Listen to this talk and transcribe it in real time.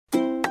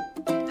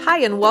Hi,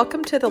 and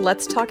welcome to the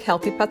Let's Talk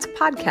Healthy Pets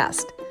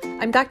podcast.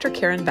 I'm Dr.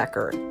 Karen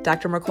Becker,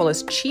 Dr.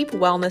 Mercola's Chief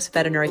Wellness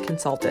Veterinary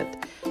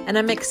Consultant, and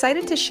I'm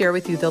excited to share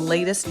with you the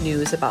latest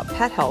news about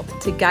pet health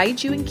to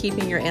guide you in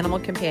keeping your animal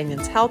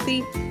companions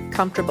healthy,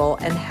 comfortable,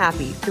 and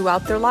happy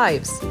throughout their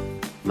lives.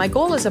 My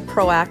goal as a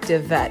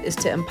proactive vet is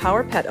to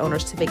empower pet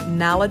owners to make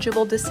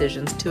knowledgeable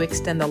decisions to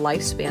extend the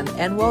lifespan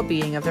and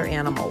well-being of their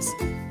animals.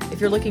 If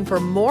you're looking for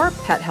more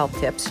pet health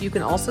tips, you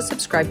can also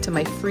subscribe to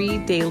my free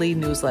daily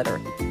newsletter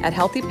at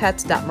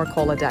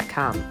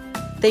healthypets.mercola.com.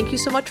 Thank you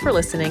so much for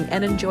listening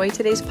and enjoy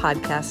today's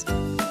podcast.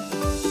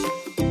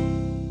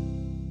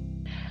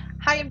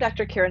 Hi, I'm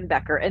Dr. Karen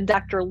Becker, and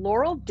Dr.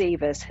 Laurel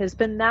Davis has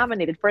been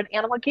nominated for an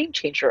Animal Game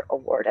Changer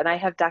Award. And I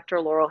have Dr.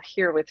 Laurel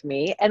here with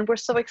me, and we're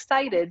so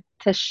excited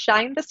to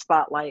shine the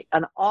spotlight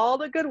on all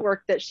the good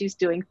work that she's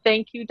doing.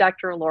 Thank you,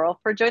 Dr. Laurel,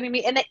 for joining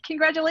me, and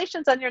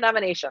congratulations on your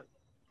nomination.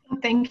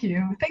 Thank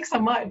you. Thanks so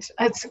much.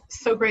 It's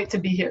so great to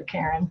be here,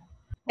 Karen.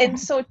 And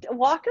so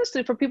walk us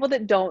through, for people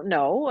that don't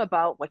know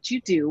about what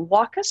you do,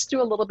 walk us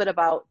through a little bit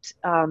about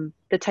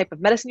the type of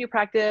medicine you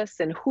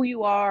practice and who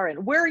you are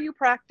and where you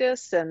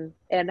practice and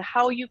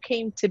how you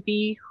came to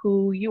be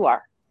who you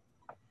are.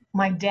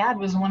 My dad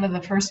was one of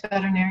the first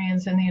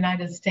veterinarians in the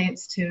United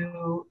States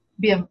to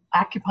be an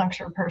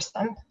acupuncture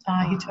person.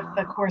 He took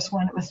the course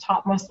when it was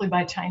taught mostly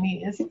by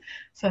Chinese.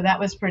 So that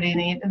was pretty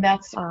neat. And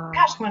that's,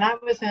 when I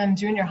was in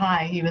junior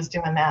high, he was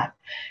doing that.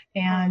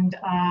 And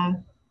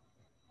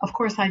of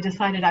course, I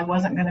decided I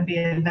wasn't going to be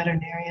a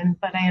veterinarian,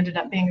 but I ended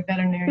up being a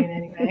veterinarian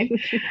anyway.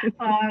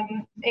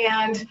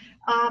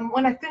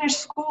 When I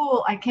finished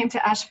school, I came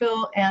to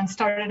Asheville and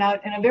started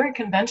out in a very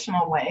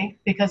conventional way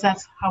because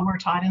that's how we're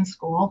taught in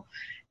school.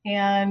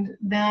 And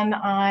then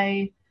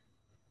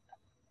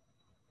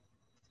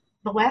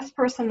the last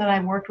person that I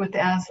worked with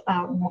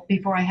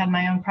before I had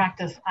my own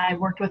practice, I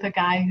worked with a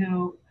guy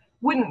who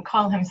wouldn't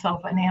call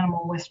himself an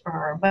animal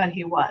whisperer, but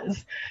he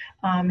was.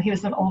 He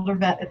was an older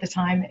vet at the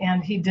time,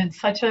 and he did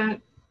such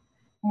a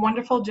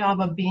wonderful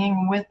job of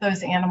being with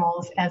those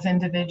animals as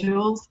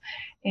individuals.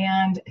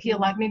 And he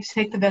allowed me to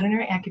take the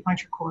veterinary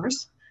acupuncture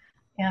course.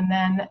 And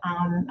then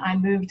I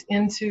moved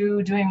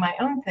into doing my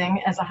own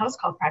thing as a house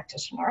call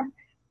practitioner.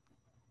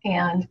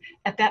 And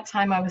at that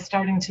time, I was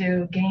starting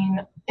to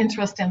gain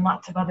interest in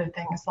lots of other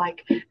things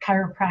like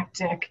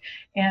chiropractic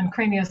and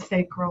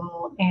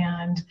craniosacral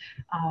and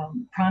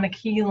pranic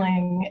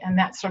healing and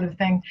that sort of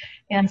thing.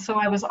 And so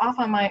I was off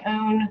on my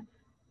own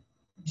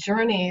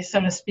journey,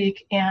 so to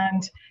speak.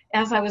 And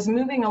as I was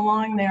moving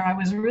along there, I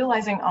was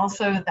realizing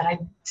also that I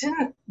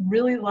didn't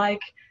really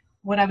like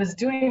what I was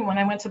doing when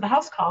I went to the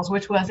house calls,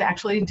 which was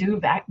actually doing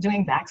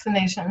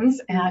vaccinations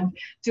and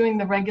doing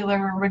the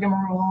regular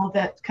rigmarole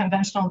that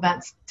conventional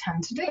vets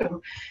tend to do.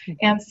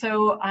 And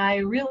so I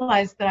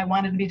realized that I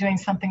wanted to be doing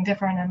something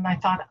different, and I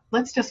thought,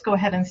 let's just go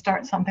ahead and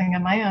start something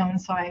of my own.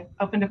 So I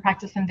opened a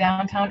practice in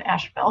downtown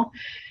Asheville,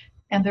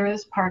 and there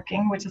is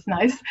parking, which is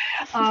nice.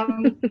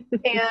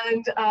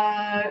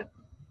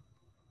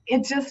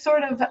 It just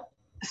sort of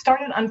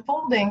started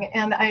unfolding,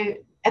 and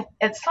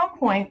at some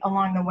point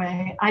along the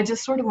way, I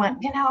just sort of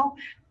went,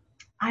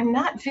 I'm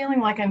not feeling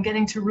like I'm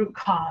getting to root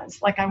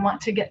cause. Like I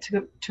want to get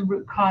to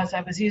root cause.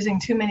 I was using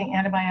too many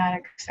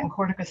antibiotics and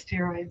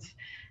corticosteroids.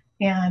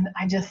 And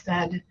I just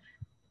said,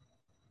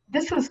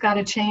 this has got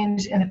to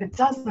change. And if it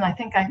doesn't, I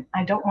think I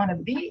don't want to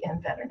be in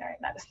veterinary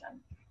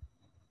medicine.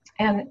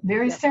 And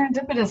very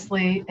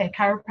serendipitously, a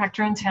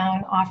chiropractor in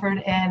town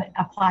offered an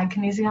applied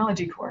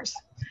kinesiology course.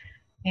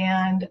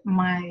 And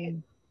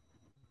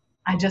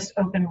I just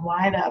opened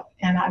wide up,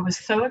 and I was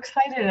so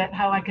excited at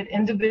how I could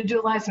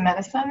individualize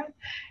medicine,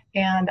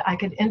 and I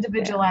could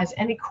individualize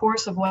any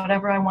course of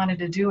whatever I wanted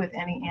to do with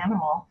any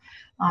animal.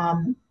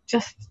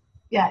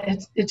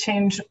 It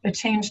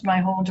changed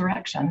my whole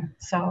direction.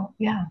 So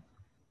yeah.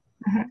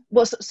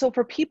 Well, so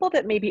for people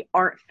that maybe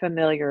aren't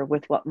familiar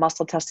with what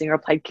muscle testing or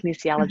applied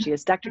kinesiology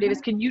is, Dr.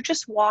 Davis, can you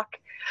just walk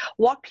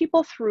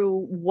people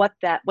through what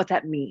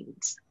that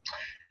means?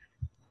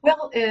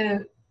 Well,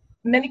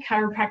 many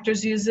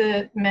chiropractors use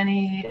it,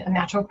 many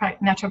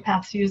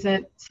naturopaths use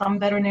it, some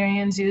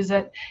veterinarians use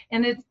it,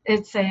 and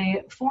it's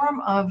a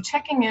form of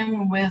checking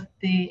in with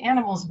the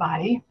animal's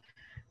body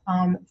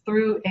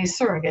through a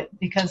surrogate,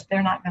 because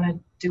they're not going to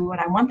do what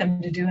I want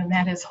them to do, and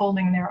that is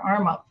holding their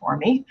arm up for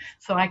me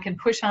so I can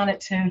push on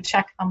it to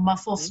check a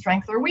muscle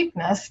strength or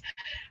weakness.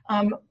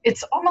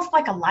 It's almost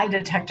like a lie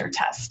detector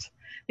test.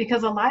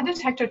 Because a lie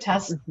detector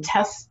test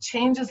tests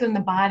changes in the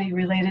body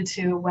related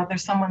to whether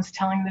someone's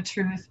telling the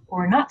truth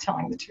or not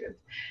telling the truth.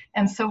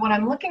 And so what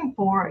I'm looking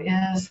for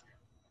is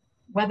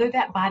whether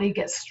that body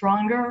gets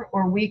stronger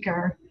or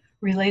weaker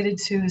related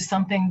to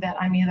something that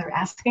I'm either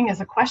asking as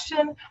a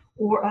question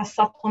or a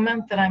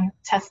supplement that I'm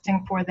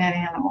testing for that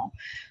animal.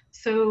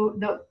 So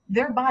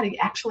their body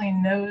actually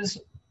knows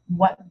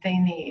what they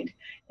need.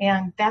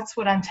 And that's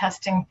what I'm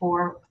testing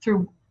for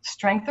through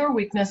strength or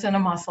weakness in a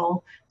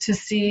muscle to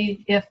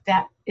see if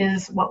that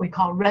is what we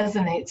call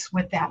resonates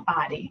with that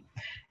body.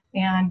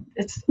 And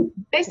it's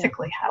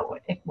basically how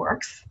it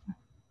works.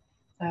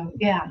 So,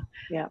 yeah.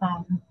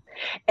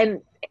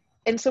 And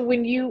And so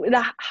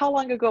how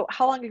long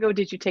ago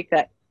did you take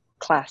that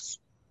class?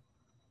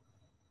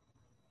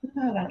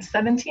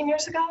 17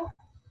 years ago.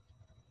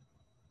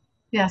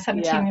 Yeah,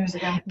 17 years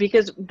ago.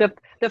 Because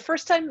the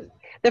first time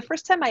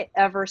I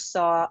ever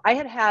saw,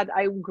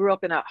 I grew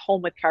up in a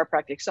home with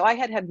chiropractic. So I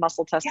had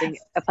muscle testing,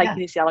 applied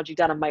kinesiology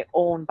done on my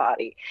own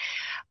body.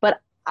 But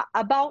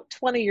about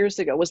 20 years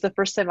ago was the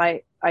first time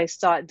I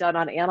saw it done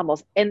on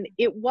animals. And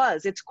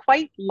it's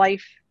quite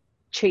life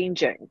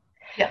changing.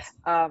 Yes.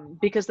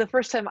 Because the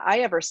first time I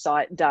ever saw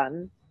it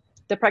done,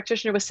 the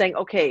practitioner was saying,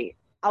 okay,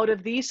 out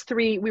of these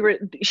three,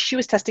 she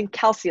was testing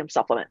calcium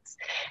supplements.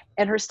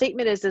 And her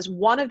statement is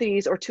one of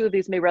these or two of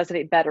these may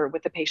resonate better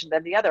with the patient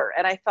than the other.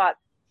 And I thought,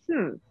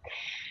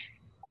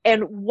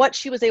 And what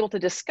she was able to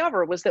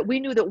discover was that we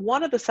knew that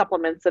one of the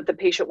supplements that the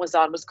patient was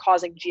on was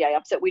causing GI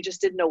upset. We just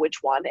didn't know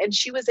which one. And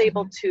she was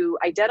able to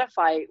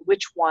identify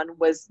which one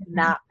was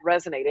not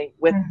resonating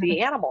with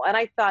the animal. And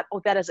I thought, oh,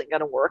 that isn't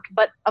going to work.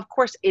 But of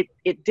course, it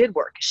did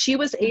work. She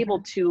was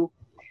able to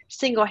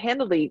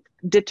single-handedly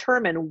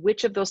determine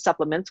which of those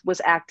supplements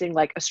was acting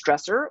like a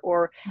stressor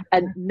or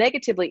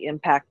negatively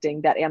impacting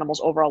that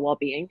animal's overall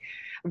well-being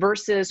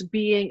versus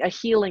being a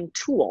healing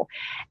tool.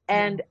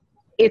 And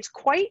it's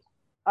quite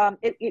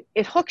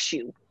it hooks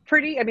you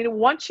pretty. I mean,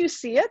 once you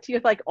see it, you're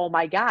like, oh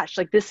my gosh,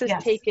 like this is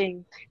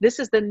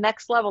the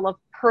next level of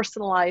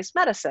personalized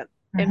medicine.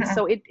 And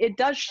so it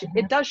does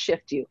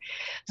shift you.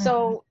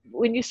 So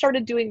when you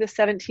started doing this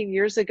 17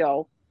 years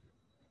ago,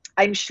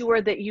 I'm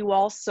sure that you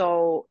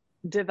also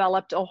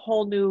developed a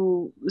whole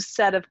new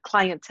set of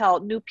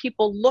clientele, new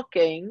people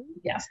looking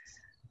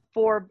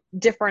for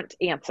different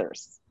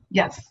answers.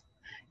 Yes.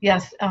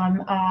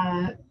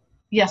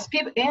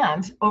 People,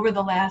 and over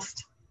the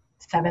last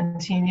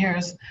 17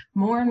 years,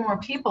 more and more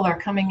people are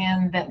coming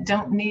in that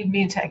don't need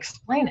me to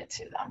explain it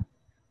to them.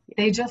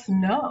 They just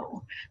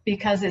know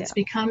because it's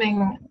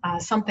becoming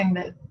something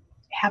that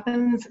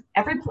happens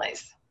every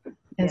place.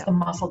 Is the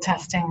muscle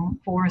testing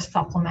for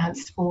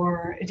supplements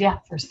for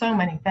so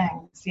many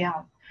things.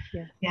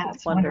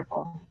 It's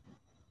wonderful.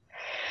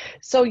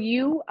 So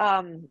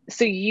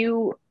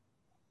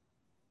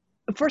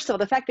first of all,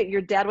 the fact that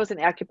your dad was an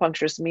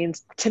acupuncturist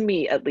means, to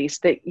me at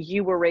least, that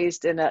you were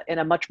raised in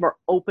a much more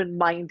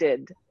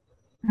open-minded,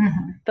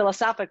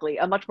 philosophically,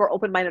 a much more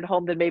open-minded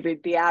home than maybe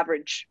the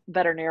average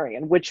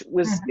veterinarian, which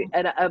was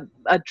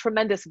a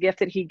tremendous gift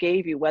that he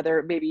gave you,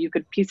 whether maybe you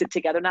could piece it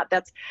together or not.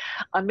 That's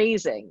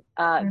amazing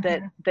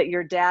that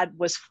your dad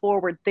was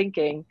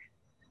forward-thinking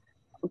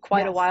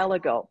quite a while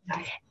ago.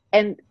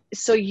 And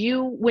so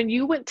when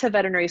you went to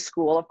veterinary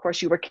school, of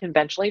course, you were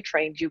conventionally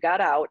trained, you got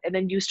out, and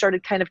then you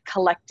started kind of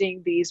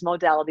collecting these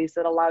modalities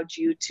that allowed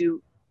you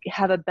to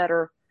have a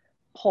better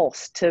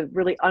pulse, to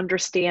really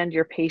understand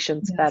your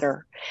patients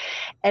better.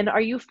 And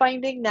are you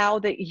finding now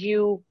that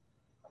you're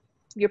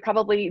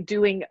probably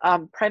doing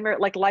primary,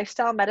 like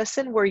lifestyle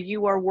medicine, where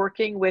you are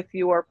working with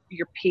your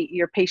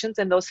patients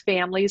and those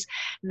families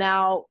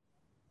now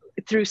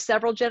through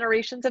several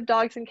generations of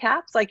dogs and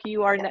cats, like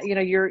you are,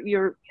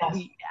 you're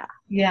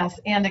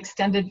and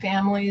extended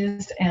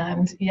families,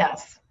 and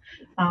it's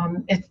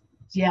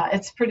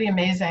pretty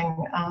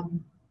amazing.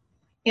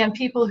 And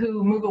people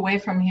who move away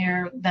from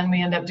here, then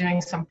we end up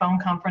doing some phone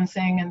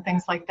conferencing and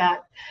things like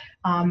that.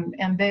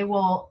 And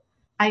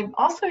I've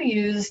also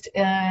used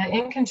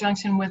in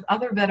conjunction with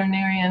other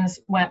veterinarians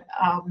when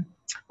a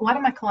lot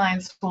of my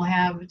clients will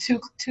have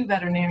two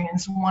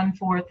veterinarians, one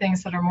for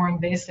things that are more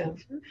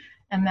invasive.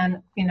 And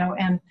then,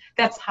 and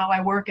that's how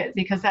I work it,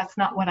 because that's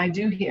not what I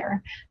do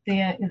here.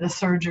 The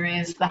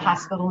surgeries, the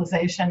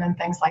hospitalization and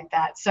things like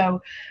that.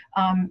 So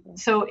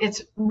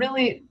it's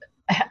really,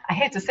 I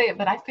hate to say it,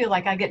 but I feel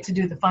like I get to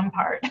do the fun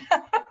part.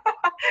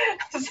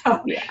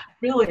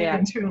 Really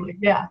and truly.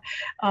 Go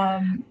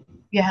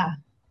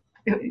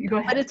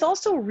ahead. But it's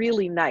also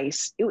really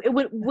nice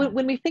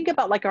when we think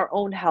about like our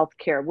own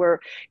healthcare, where,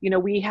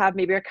 we have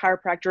maybe a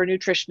chiropractor, a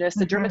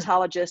nutritionist, a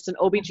dermatologist, an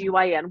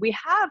OBGYN. We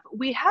have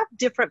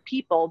different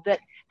people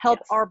that help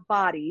our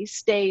bodies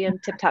stay in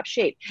tip-top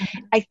shape.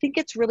 I think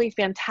it's really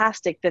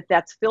fantastic that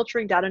that's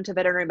filtering down into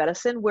veterinary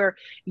medicine, where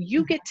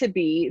you get to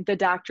be the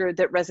doctor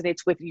that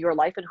resonates with your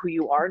life and who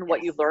you are and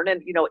what you've learned.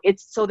 And,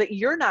 it's so that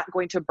you're not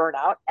going to burn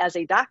out as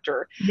a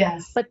doctor.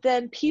 Yes. But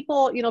then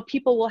people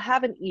will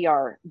have an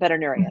ER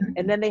veterinarian,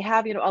 and then they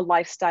have, a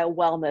lifestyle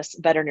wellness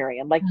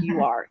veterinarian like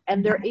you are,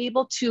 and they're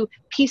able to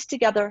piece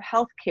together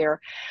healthcare,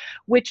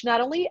 which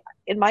not only,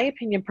 in my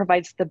opinion,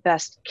 provides the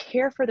best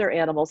care for their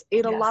animals,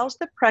 it allows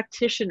the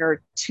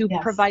practitioner to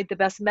provide the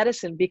best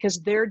medicine,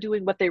 because they're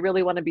doing what they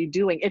really want to be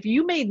doing. If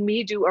you made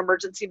me do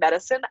emergency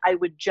medicine, I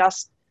would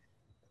just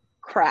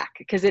crack,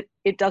 because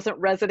it doesn't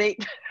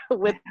resonate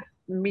with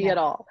me at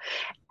all.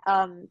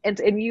 And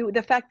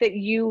the fact that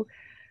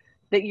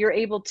you're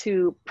able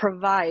to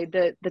provide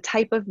the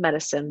type of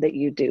medicine that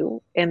you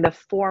do in the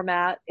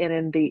format and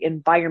in the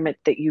environment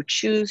that you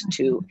choose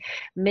to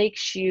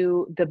makes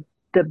you the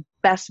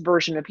best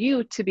version of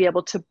you to be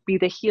able to be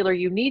the healer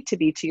you need to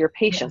be to your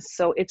patients.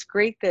 So it's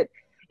great that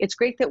it's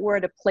great that we're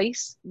at a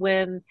place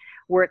when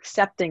we're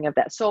accepting of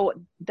that. So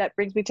that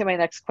brings me to my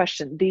next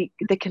question. The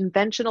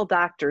conventional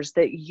doctors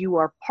that you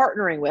are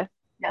partnering with,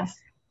 yes,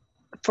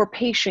 for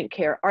patient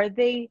care, are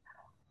they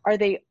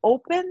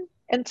open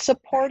and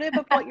supportive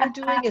of what you're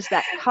doing? Is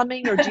that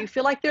coming, or do you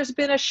feel like there's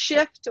been a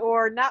shift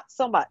or not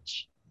so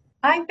much?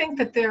 I think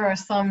that there are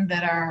some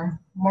that are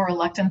more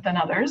reluctant than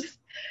others.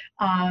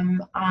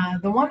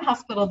 The one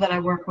hospital that I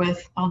work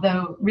with,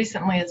 although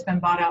recently it's been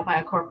bought out by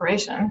a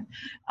corporation,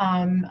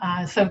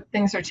 so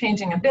things are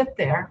changing a bit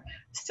there,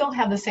 still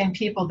have the same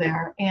people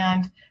there.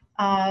 And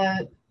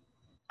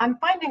I'm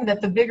finding that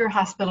the bigger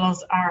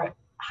hospitals are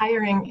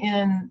hiring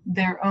in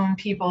their own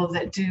people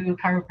that do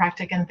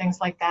chiropractic and things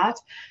like that.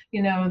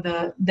 You know,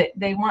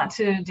 they want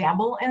to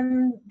dabble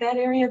in that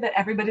area that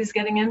everybody's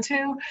getting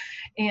into.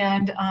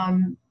 And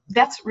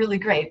that's really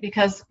great,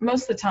 because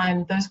most of the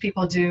time those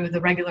people do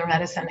the regular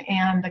medicine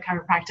and the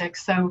chiropractic.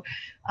 So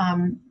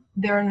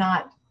they're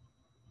not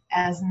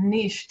as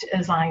niched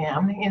as I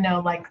am, you know,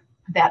 like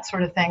that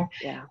sort of thing.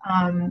 Yeah.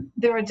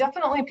 There are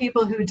definitely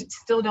people who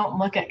still don't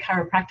look at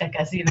chiropractic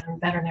as even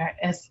veterinary,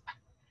 as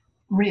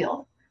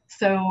real.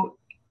 So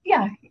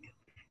yeah,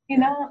 you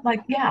know,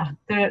 like, yeah,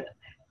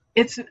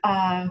 it's,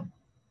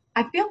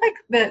 I feel like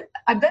that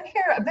I've been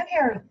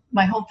here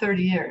my whole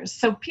 30 years.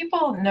 So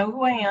people know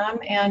who I am,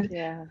 and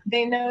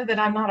they know that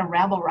I'm not a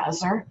rabble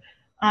rouser,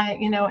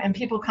 you know, and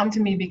people come to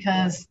me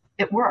because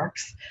it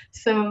works.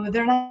 So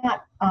they're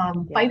not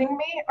fighting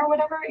me or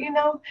whatever, you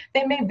know.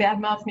 They may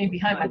badmouth me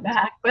behind my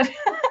back, but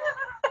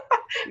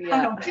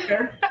I don't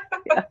care.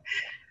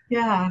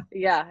 Yeah,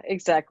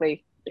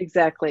 exactly.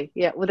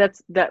 Yeah. Well,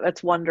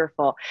 that's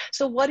wonderful.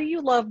 So what do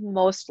you love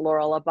most,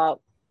 Laurel,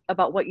 about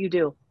what you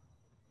do?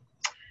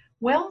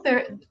 Well,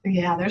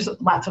 there's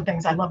lots of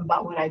things I love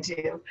about what I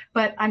do,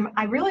 but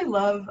I really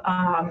love,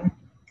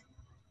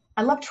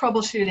 I love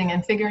troubleshooting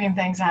and figuring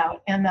things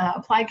out, and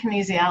applied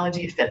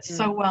kinesiology fits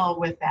so well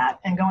with that,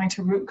 and going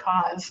to root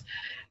cause.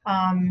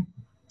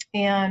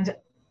 And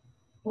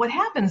what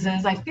happens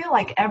is, I feel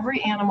like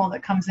every animal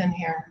that comes in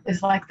here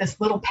is like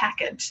this little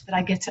package that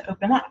I get to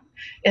open up.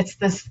 It's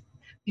this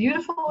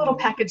beautiful little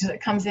package that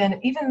comes in,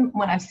 even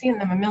when I've seen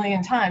them a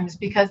million times,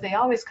 because they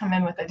always come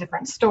in with a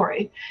different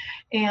story.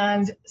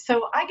 And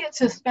so I get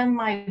to spend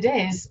my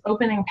days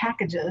opening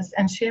packages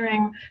and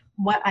sharing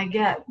what I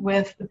get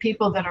with the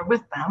people that are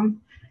with them.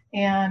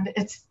 And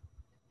it's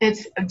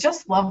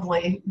just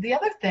lovely. The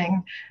other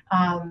thing,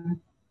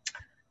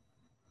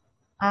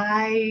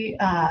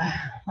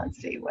 let's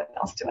see, what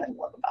else do I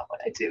love about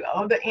what I do?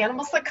 Oh, the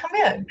animals that come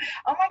in.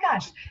 Oh my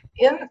gosh.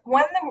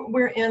 When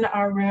we're in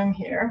our room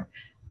here,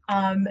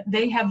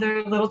 they have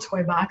their little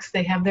toy box,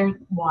 they have their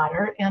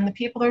water, and the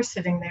people are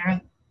sitting there.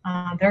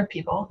 Their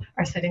people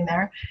are sitting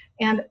there.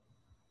 And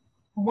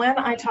when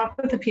I talk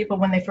with the people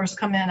when they first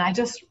come in, I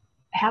just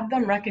have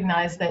them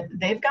recognize that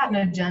they've got an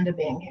agenda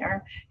being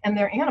here, and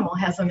their animal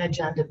has an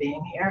agenda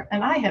being here,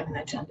 and I have an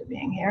agenda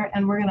being here,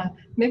 and we're going to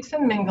mix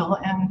and mingle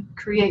and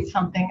create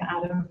something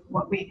out of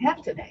what we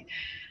have today.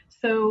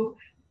 So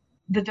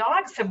the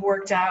dogs have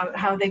worked out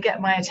how they get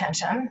my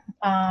attention,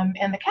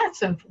 and the cats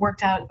have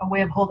worked out a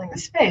way of holding the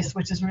space,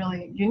 which is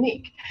really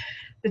unique.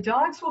 The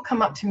dogs will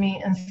come up to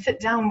me and sit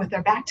down with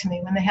their back to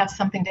me when they have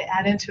something to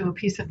add into a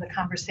piece of the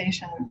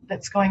conversation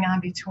that's going on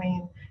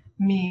between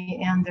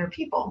me and their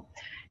people.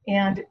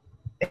 And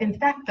in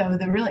fact, though,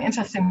 the really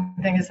interesting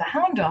thing is the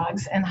hound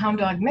dogs and hound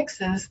dog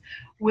mixes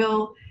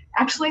will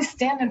actually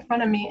stand in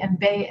front of me and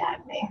bay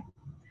at me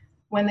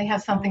when they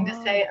have something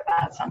to say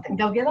about something.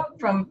 They'll get up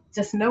from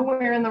just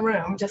nowhere in the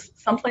room,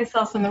 just someplace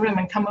else in the room,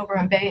 and come over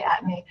and bay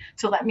at me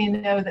to let me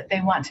know that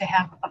they want to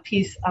have a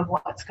piece of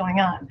what's going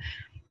on.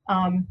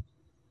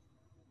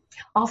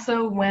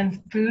 Also,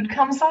 when food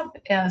comes up,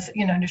 as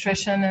you know,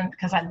 nutrition, and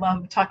because I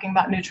love talking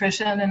about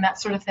nutrition and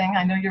that sort of thing,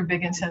 I know you're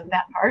big into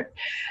that part.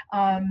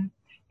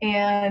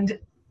 And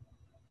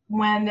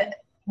when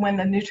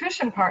the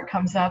nutrition part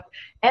comes up,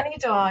 any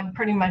dog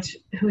pretty much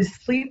who's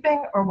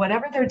sleeping or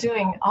whatever they're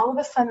doing, all of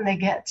a sudden they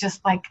get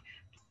just like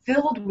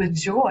filled with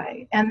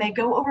joy, and they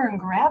go over and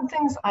grab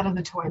things out of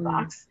the toy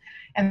box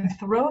and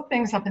throw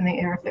things up in the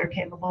air if they're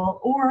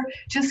capable, or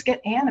just get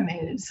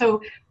animated.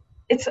 So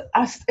it's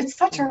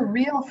such a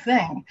real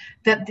thing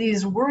that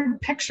these word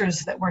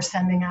pictures that we're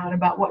sending out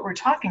about what we're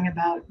talking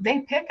about, they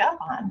pick up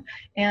on,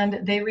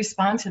 and they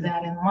respond to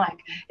that and like.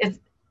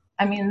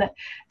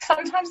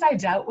 Sometimes I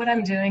doubt what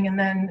I'm doing, and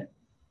then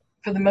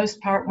for the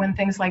most part, when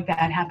things like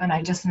that happen,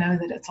 I just know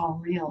that it's all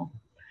real.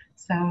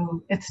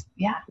 So it's,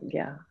 yeah.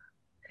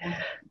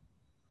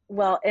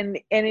 Well, and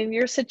in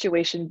your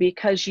situation,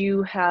 because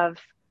you have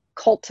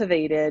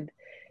cultivated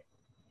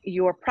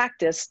your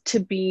practice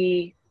to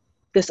be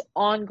this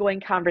ongoing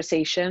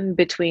conversation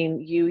between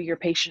you, your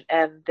patient,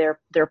 and their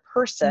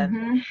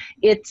person,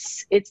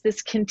 it's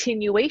this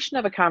continuation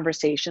of a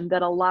conversation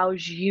that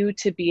allows you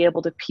to be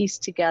able to piece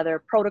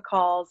together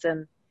protocols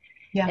and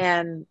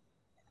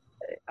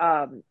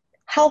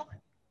health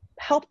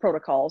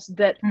protocols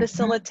that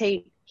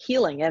facilitate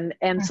healing,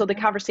 and so the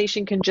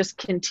conversation can just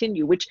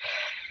continue, which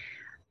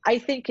I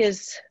think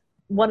is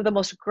one of the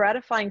most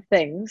gratifying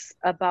things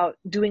about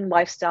doing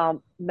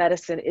lifestyle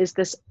medicine is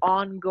this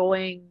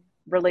ongoing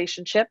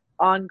relationship,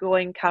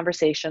 ongoing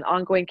conversation,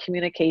 ongoing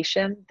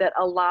communication that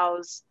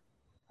allows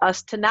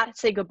us to not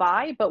say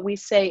goodbye, but we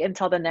say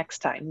until the next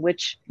time,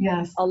 which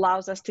Yes.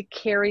 allows us to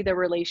carry the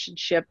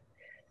relationship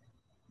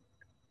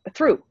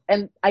through.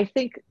 And I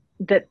think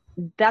that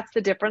that's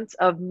the difference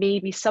of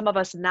maybe some of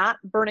us not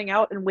burning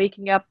out and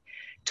waking up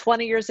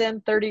 20 years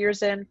in, 30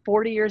 years in,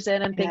 40 years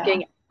in, and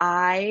thinking,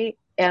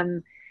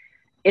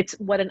 it's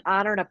what an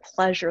honor and a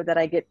pleasure that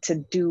I get to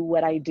do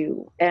what I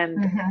do.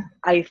 And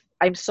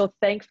I'm so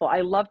thankful.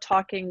 I love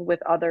talking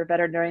with other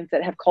veterinarians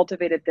that have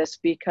cultivated this,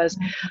 because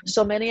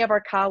so many of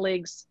our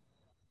colleagues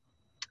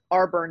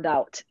are burned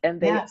out and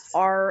they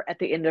are at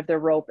the end of their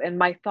rope. And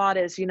my thought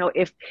is,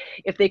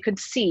 if they could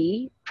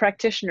see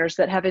practitioners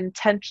that have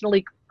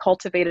intentionally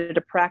cultivated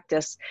a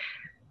practice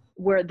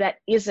where that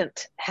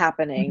isn't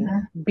happening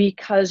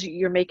because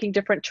you're making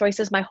different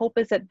choices. My hope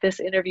is that this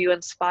interview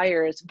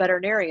inspires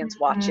veterinarians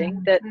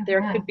watching that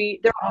there are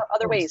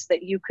other ways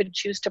that you could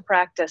choose to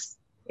practice.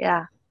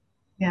 Yeah.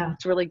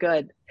 It's really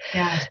good.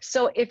 Yeah.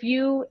 So if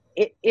you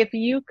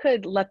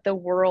could let the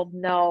world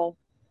know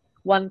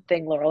one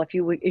thing, Laurel, if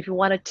you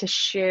wanted to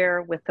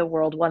share with the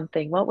world one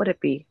thing, what would it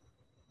be?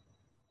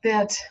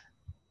 That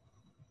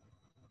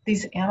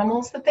these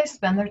animals that they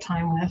spend their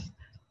time with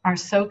are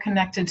so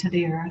connected to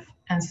the earth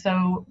and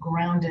so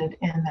grounded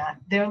in that.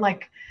 They're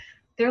like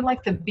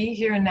the be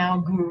here now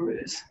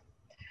gurus.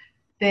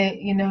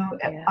 They,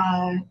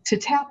 to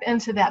tap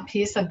into that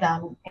piece of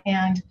them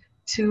and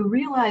to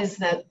realize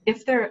that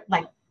if they're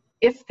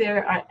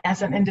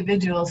as an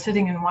individual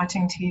sitting and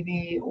watching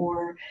TV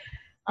or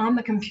on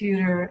the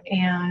computer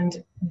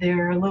and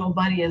their little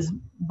buddy is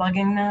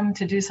bugging them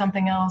to do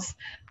something else,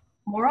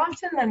 more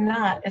often than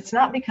not, it's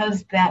not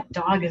because that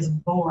dog is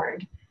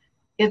bored.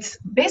 It's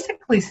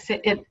basically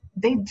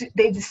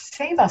they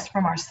save us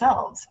from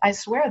ourselves. I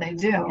swear they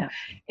do. Yeah.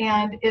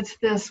 And it's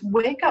this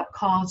wake up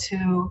call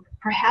to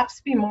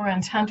perhaps be more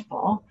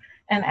intentful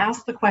and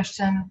ask the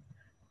question,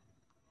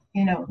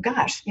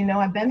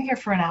 I've been here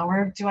for an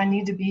hour. Do I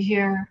need to be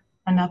here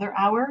another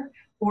hour?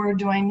 Or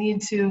do I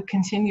need to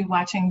continue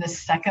watching the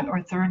second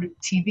or third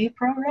TV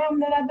program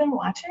that I've been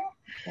watching?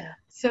 Yeah.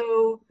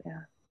 So,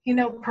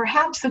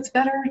 perhaps it's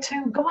better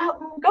to go out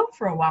and go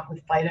for a walk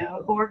with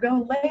Fido, or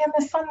go lay in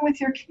the sun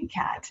with your kitty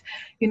cat,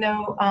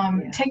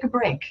 take a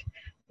break.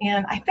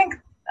 And I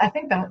think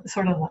that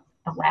sort of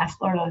the last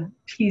sort of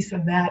piece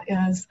of that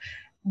is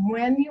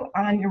when you're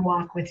on your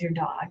walk with your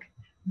dog,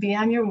 be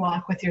on your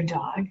walk with your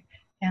dog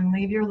and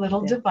leave your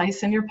little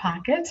device in your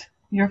pocket,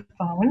 your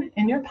phone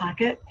in your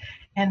pocket,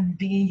 and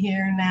be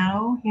here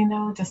now,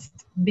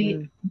 just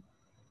be,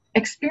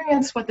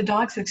 experience what the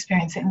dog's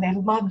experiencing. They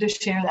love to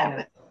share that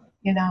with,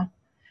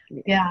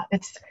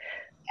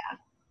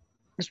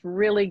 It's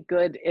really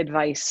good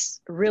advice,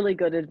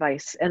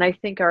 And I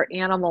think our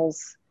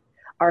animals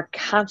are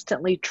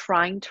constantly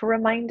trying to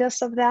remind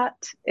us of that.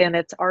 And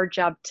it's our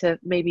job to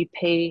maybe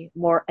pay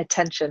more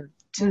attention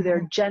to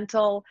their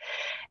gentle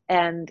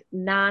and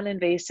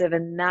non-invasive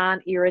and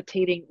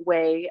non-irritating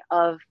way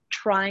of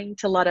trying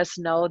to let us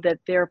know that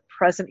they're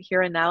present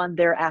here and now, and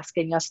they're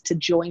asking us to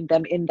join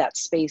them in that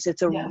space.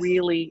 It's a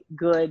really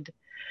good,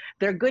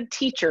 they're good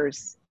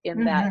teachers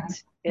in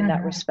that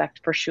respect,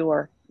 for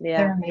sure. Yeah.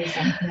 They're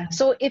amazing. Yeah.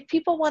 So if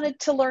people wanted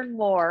to learn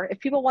more,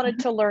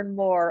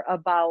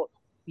 about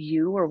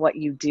you or what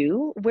you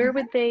do, where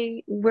do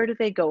they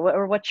go,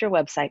 or what's your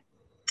website?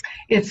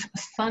 It's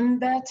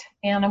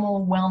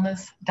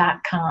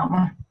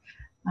sunvetanimalwellness.com.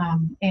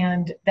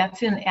 And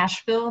that's in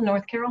Asheville,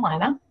 North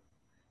Carolina.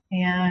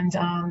 And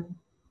come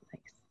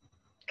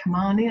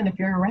on in if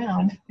you're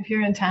around, if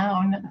you're in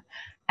town,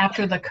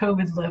 after the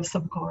COVID lifts,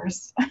 of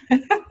course.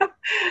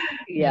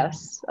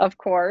 Yes, of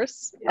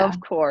course. Yeah. Of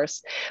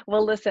course.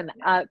 Well, listen,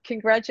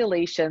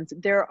 congratulations.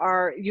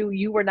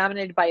 You were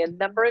nominated by a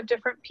number of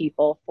different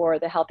people for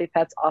the Healthy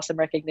Pets Awesome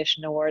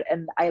Recognition Award.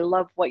 And I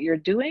love what you're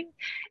doing.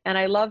 And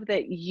I love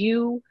that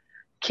you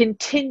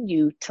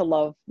continue to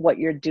love what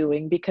you're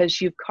doing,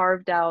 because you've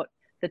carved out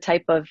the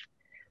type of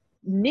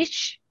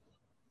niche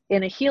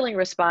in a healing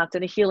response,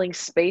 in a healing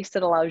space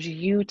that allows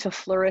you to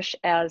flourish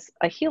as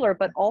a healer,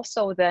 but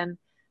also then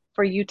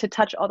for you to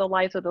touch all the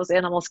lives of those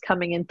animals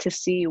coming in to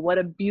see you. What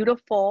a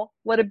beautiful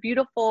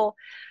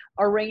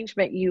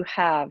arrangement you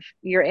have.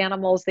 Your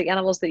animals, the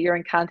animals that you're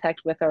in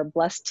contact with, are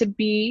blessed to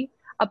be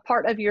a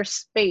part of your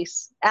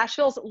space.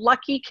 Asheville's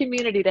lucky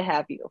community to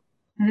have you.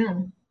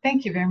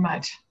 Thank you very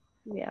much.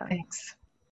 Yeah. Thanks.